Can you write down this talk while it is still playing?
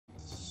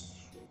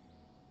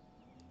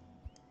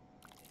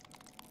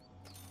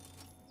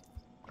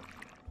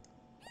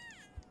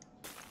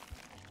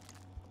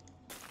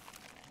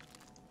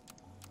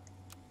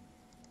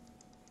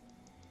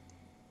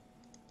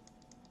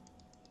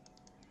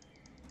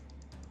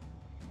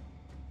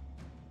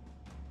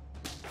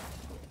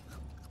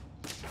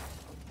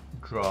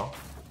draw.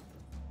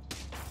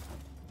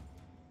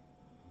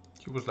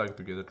 He was like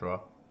to get a draw.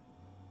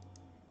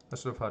 I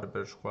should have had a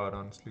better squad,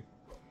 honestly.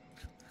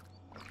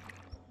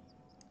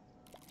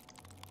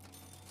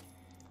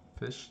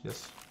 Fish,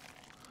 yes.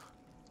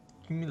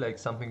 Give me like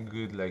something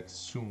good, like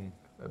soon.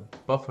 A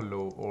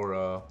buffalo or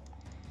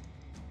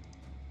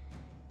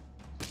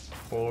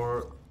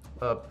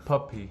a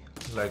puppy,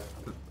 like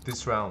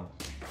this round.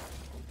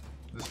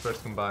 This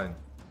first combine.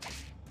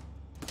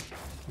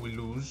 We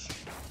lose.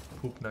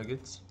 Poop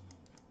nuggets.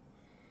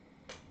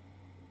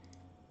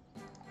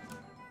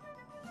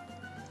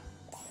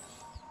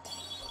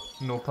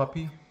 No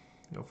puppy?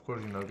 Of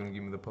course you're not gonna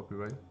give me the puppy,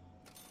 right?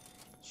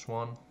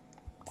 Swan.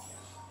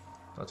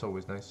 That's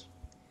always nice.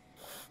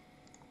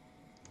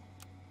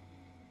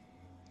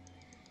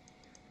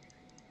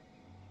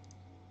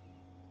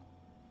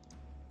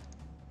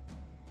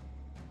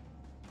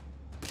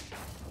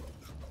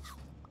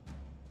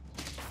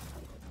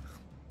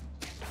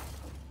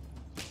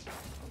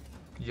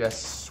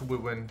 Yes, we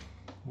win.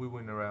 We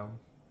win a round.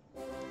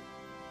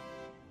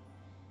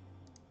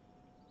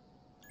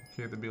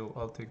 Okay, the beetle.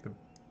 I'll take the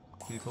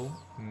beetle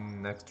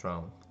next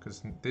round.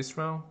 Because this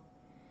round...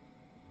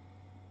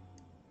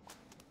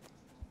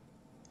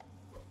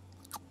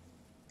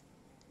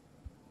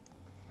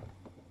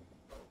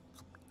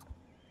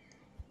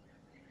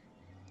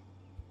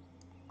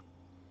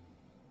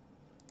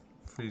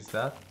 Freeze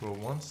that. Roll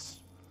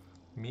once.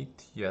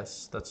 Meat.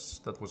 Yes,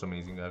 that was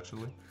amazing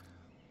actually.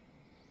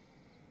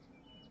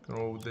 Can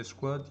roll with this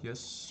squad.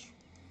 Yes.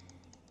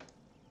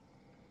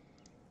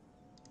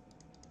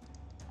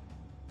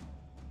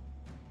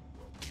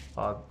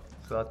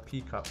 That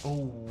peacock.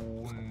 Oh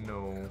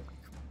no.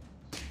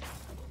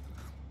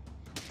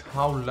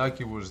 How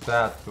lucky was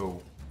that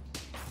though?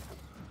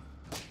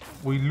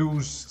 We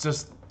lose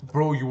just...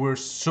 Bro, you were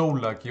so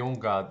lucky. Oh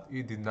god.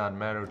 It did not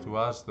matter to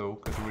us though,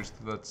 because we were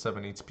still at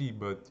 7 HP,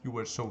 but you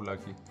were so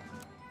lucky.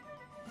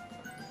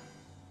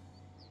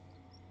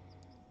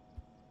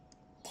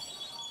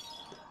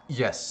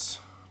 Yes.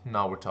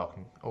 Now we're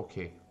talking.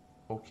 Okay.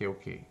 Okay,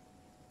 okay.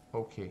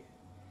 Okay.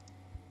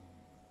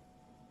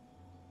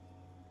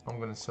 I'm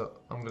gonna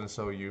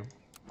sell you.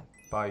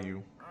 Buy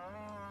you.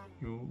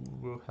 You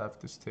will have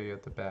to stay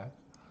at the back.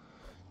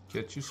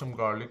 Get you some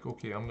garlic.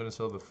 Okay, I'm gonna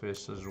sell the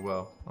fish as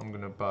well. I'm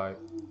gonna buy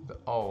the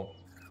owl.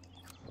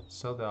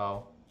 Sell the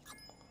owl.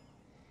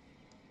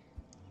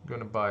 I'm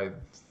gonna buy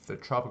the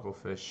tropical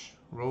fish.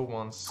 Roll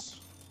once.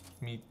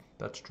 Meat.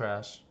 That's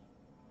trash.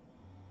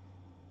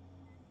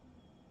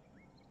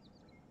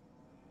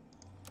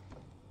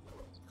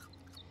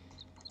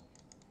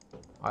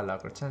 I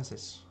like our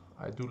chances.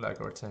 I do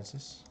like our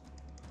chances.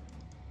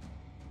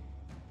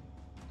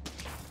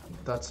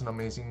 That's an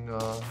amazing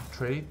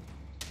trade.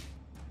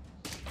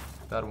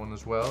 That one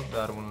as well,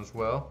 that one as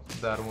well,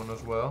 that one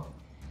as well.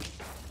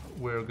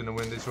 We're gonna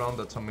win this round,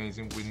 that's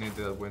amazing. We need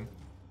that win.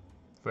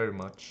 Very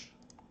much.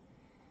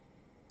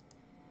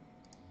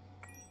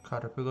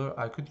 Caterpillar,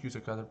 I could use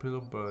a caterpillar,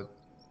 but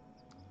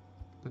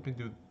let me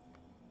do...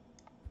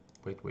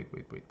 Wait.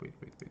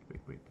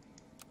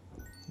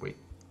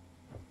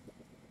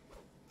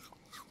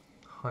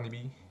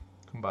 Honeybee,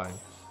 combine.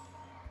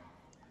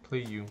 Play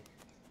you.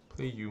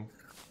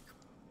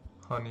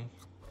 Honey.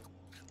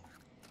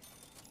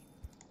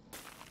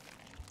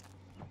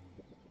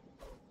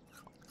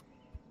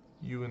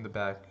 You in the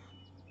back.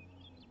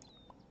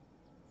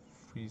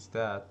 Freeze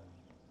that.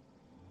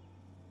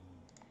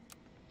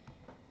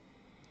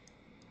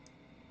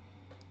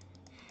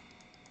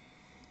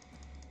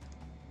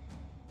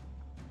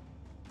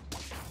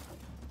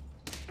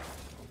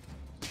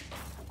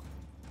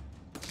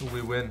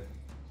 We win.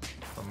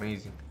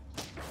 Amazing.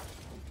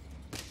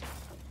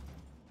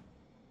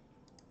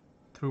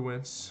 3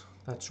 wins.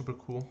 That's super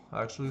cool.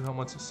 Actually, how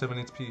much is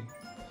 7 HP?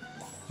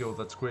 Yo,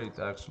 that's great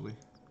actually.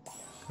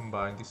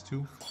 Combine these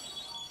two.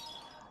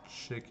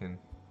 Chicken.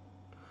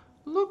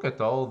 Look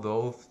at all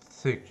those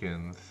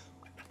chickens.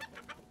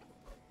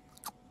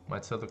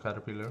 Might sell the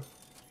caterpillar.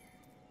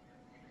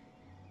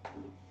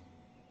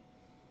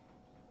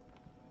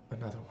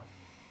 Another one.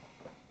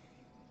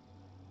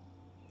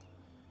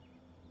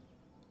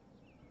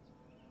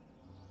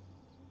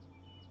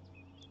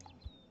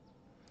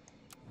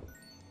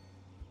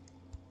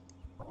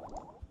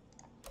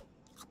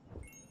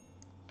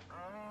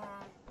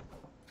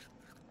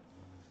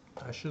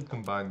 I should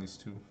combine these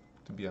two,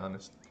 to be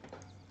honest.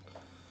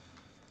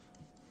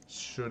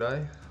 Should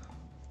I?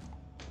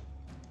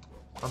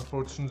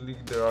 Unfortunately,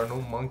 there are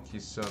no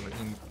monkeys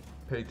in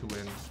pay to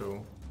win,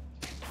 so...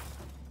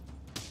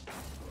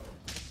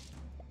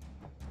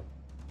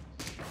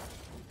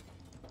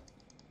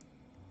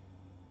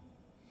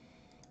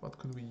 What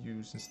could we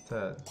use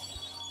instead?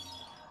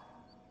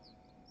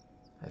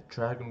 A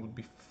dragon would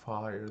be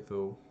fire,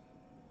 though.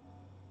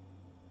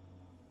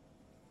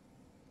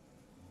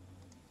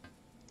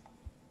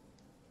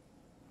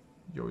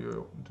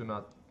 Yo, do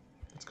not.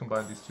 Let's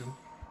combine these two.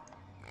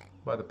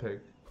 Buy the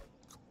pig.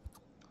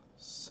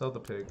 Sell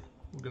the pig.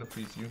 We're gonna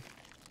freeze you.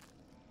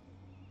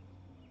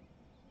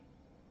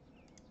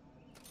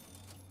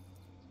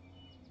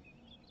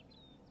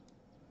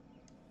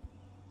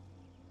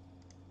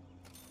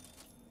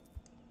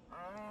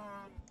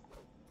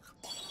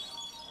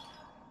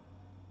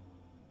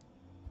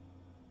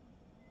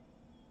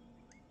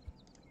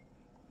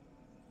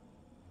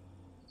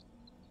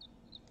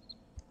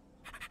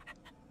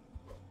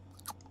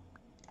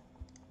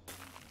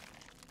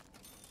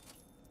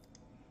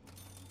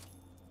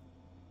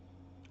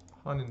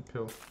 Onion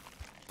pill.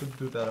 Could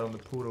do that on the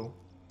poodle.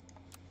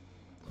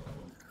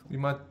 We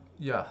might,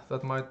 yeah,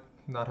 that might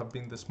not have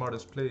been the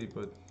smartest play,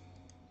 but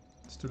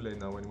it's too late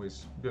now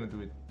anyways. We're gonna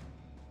do it.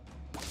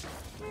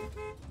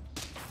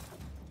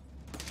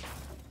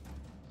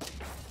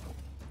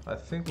 I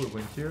think we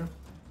win here.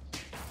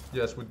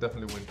 Yes, we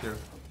definitely win here.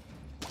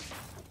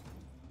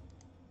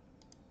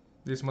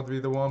 This might be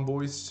the one,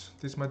 boys.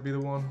 This might be the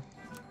one.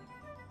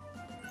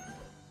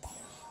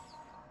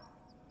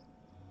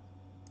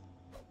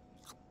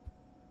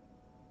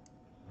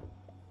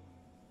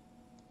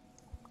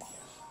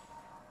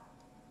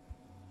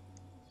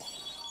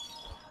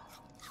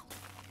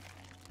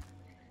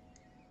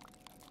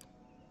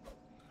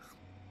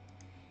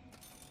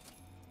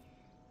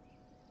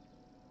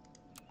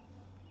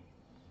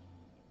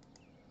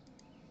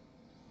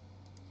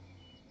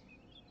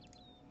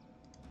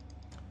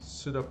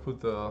 Should have put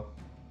the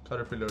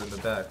caterpillar in the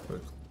back, but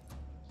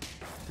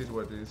it is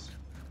what it is.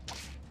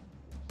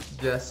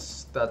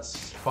 Yes,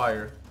 that's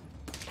fire.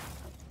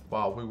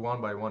 Wow, we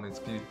won by 1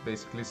 XP,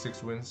 basically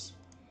 6 wins.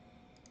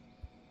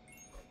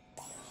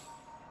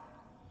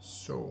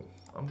 So,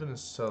 I'm gonna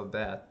sell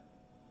that.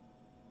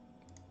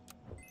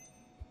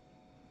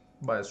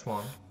 Buy a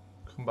swan,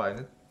 combine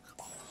it.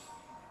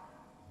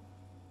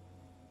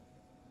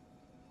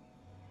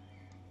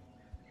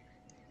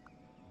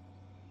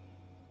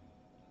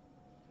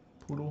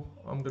 Poodle,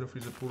 I'm gonna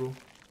freeze a poodle.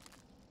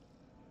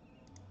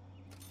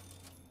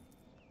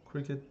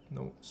 Cricket,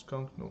 no.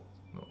 Skunk, no.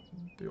 No,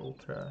 they all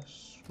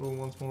trash. Roll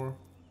once more.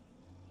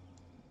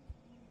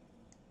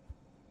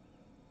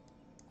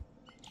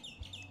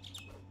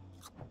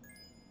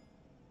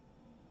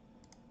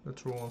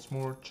 Let's roll once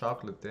more.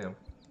 Chocolate, damn. I'm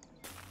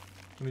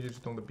gonna use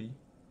it on the bee.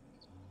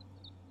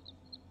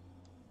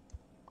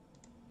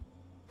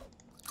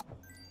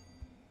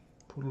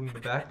 Poodle in the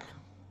back.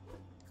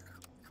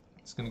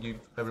 It's gonna give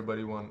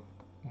everybody one.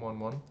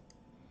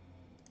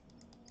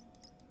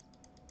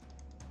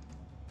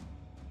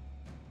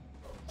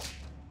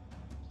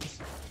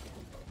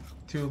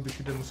 Till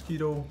defeat the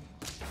mosquito,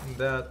 and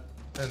that,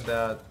 and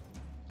that,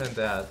 and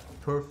that.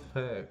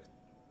 Perfect.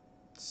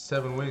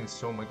 7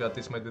 wins. Oh my god,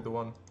 this might be the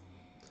one.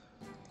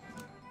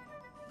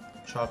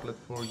 Chocolate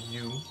for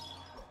you.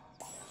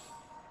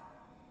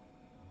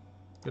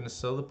 Gonna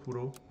sell the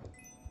poodle.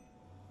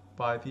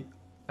 Buy the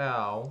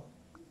owl.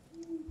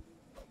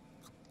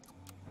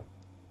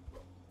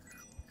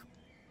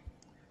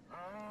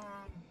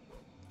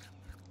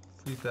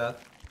 Free that.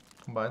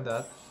 Combine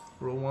that.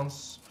 Roll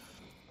once.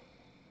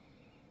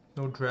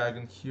 No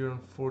dragon here,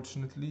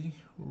 unfortunately.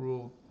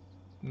 Roll.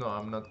 No,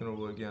 I'm not gonna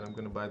roll again. I'm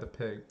gonna buy the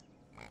pig.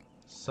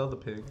 Sell the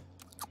pig.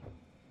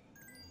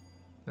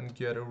 And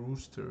get a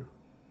rooster.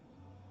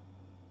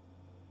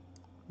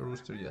 A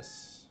rooster,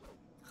 yes.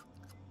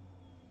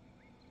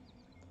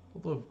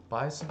 Although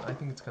bison, I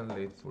think it's kinda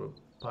late for a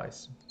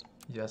bison.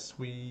 Yes,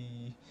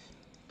 we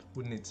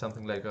would need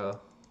something like a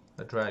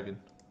dragon.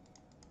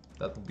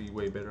 That would be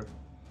way better.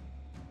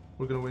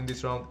 We're gonna win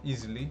this round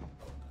easily.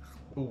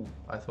 Ooh,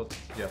 I thought,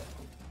 yeah.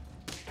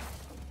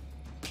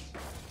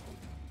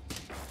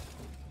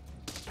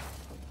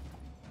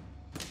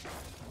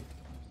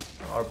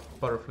 Our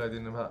butterfly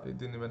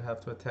didn't even have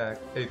to attack.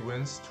 8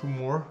 wins, 2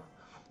 more.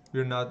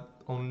 We're not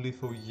on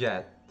lethal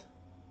yet.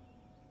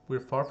 We're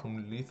far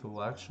from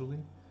lethal, actually.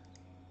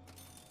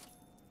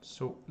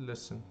 So,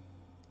 listen.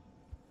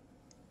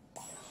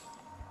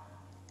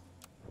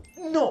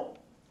 No!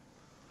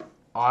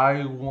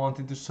 I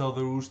wanted to sell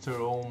the rooster,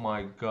 oh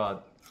my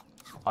god.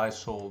 I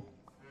sold.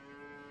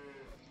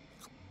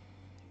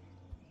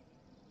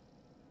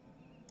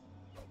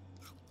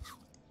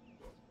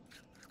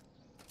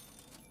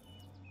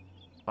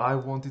 I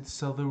wanted to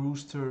sell the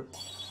rooster.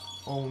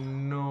 Oh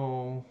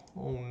no.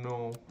 Oh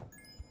no.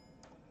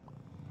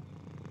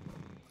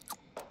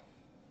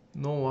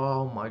 No,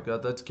 oh my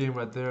god, that's game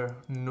right there.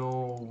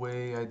 No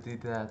way I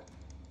did that.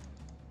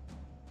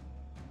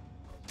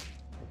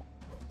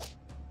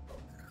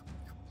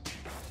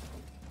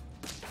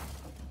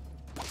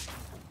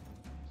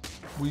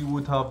 We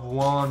would have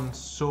won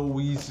so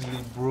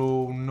easily,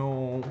 bro.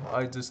 No,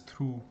 I just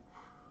threw.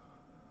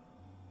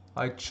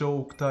 I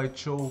choked. I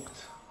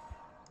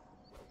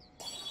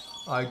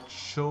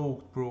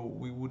choked, bro.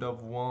 We would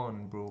have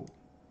won, bro.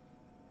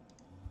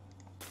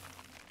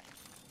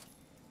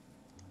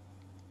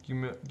 Give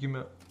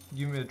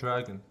me a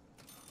dragon.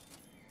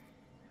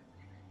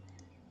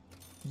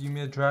 Give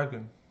me a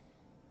dragon.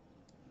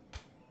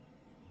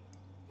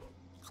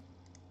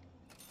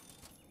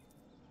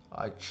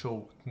 I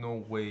choked.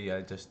 No way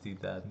I just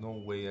did that. No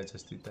way I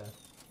just did that.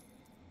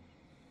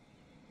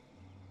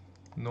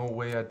 No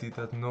way I did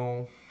that.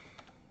 No.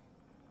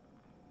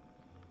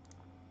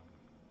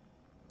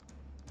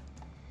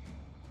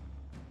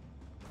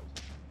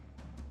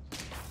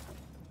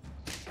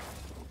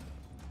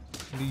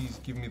 Please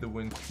give me the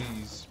win,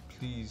 please.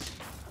 Please.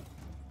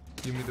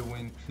 Give me the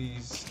win,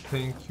 please.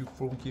 Thank you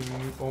for giving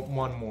me... Oh,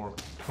 one more.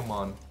 Come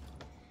on.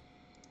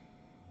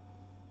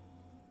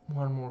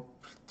 One more.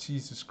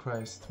 Jesus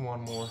Christ.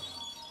 One more.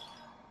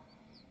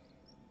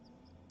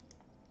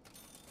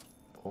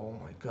 Oh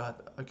my god,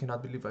 I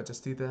cannot believe I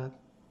just did that.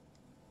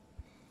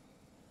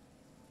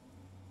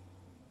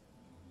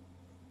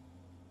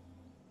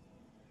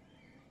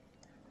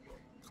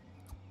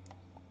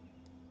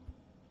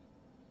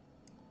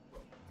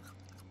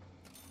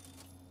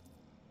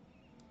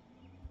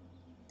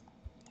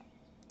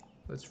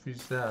 Let's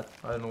freeze that.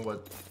 I don't know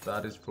what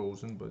that is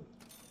frozen, but...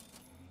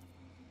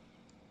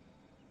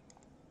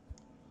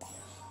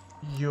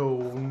 Yo,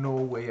 no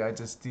way I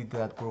just did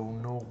that, bro.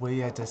 No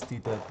way I just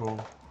did that, bro.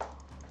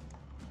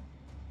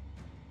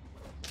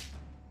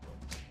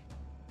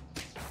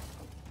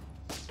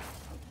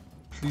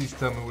 Please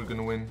tell me we're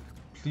gonna win.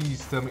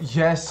 Please tell me.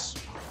 Yes!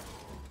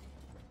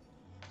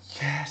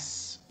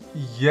 Yes!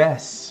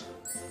 Yes!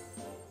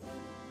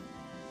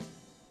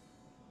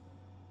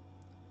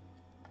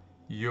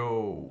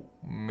 Yo,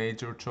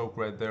 major choke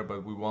right there,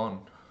 but we won.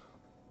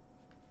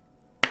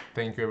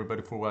 Thank you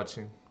everybody for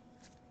watching.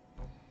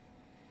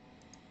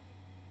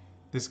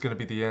 This is gonna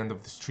be the end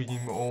of the stream.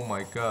 Oh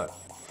my god.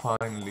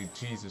 Finally,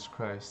 Jesus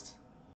Christ.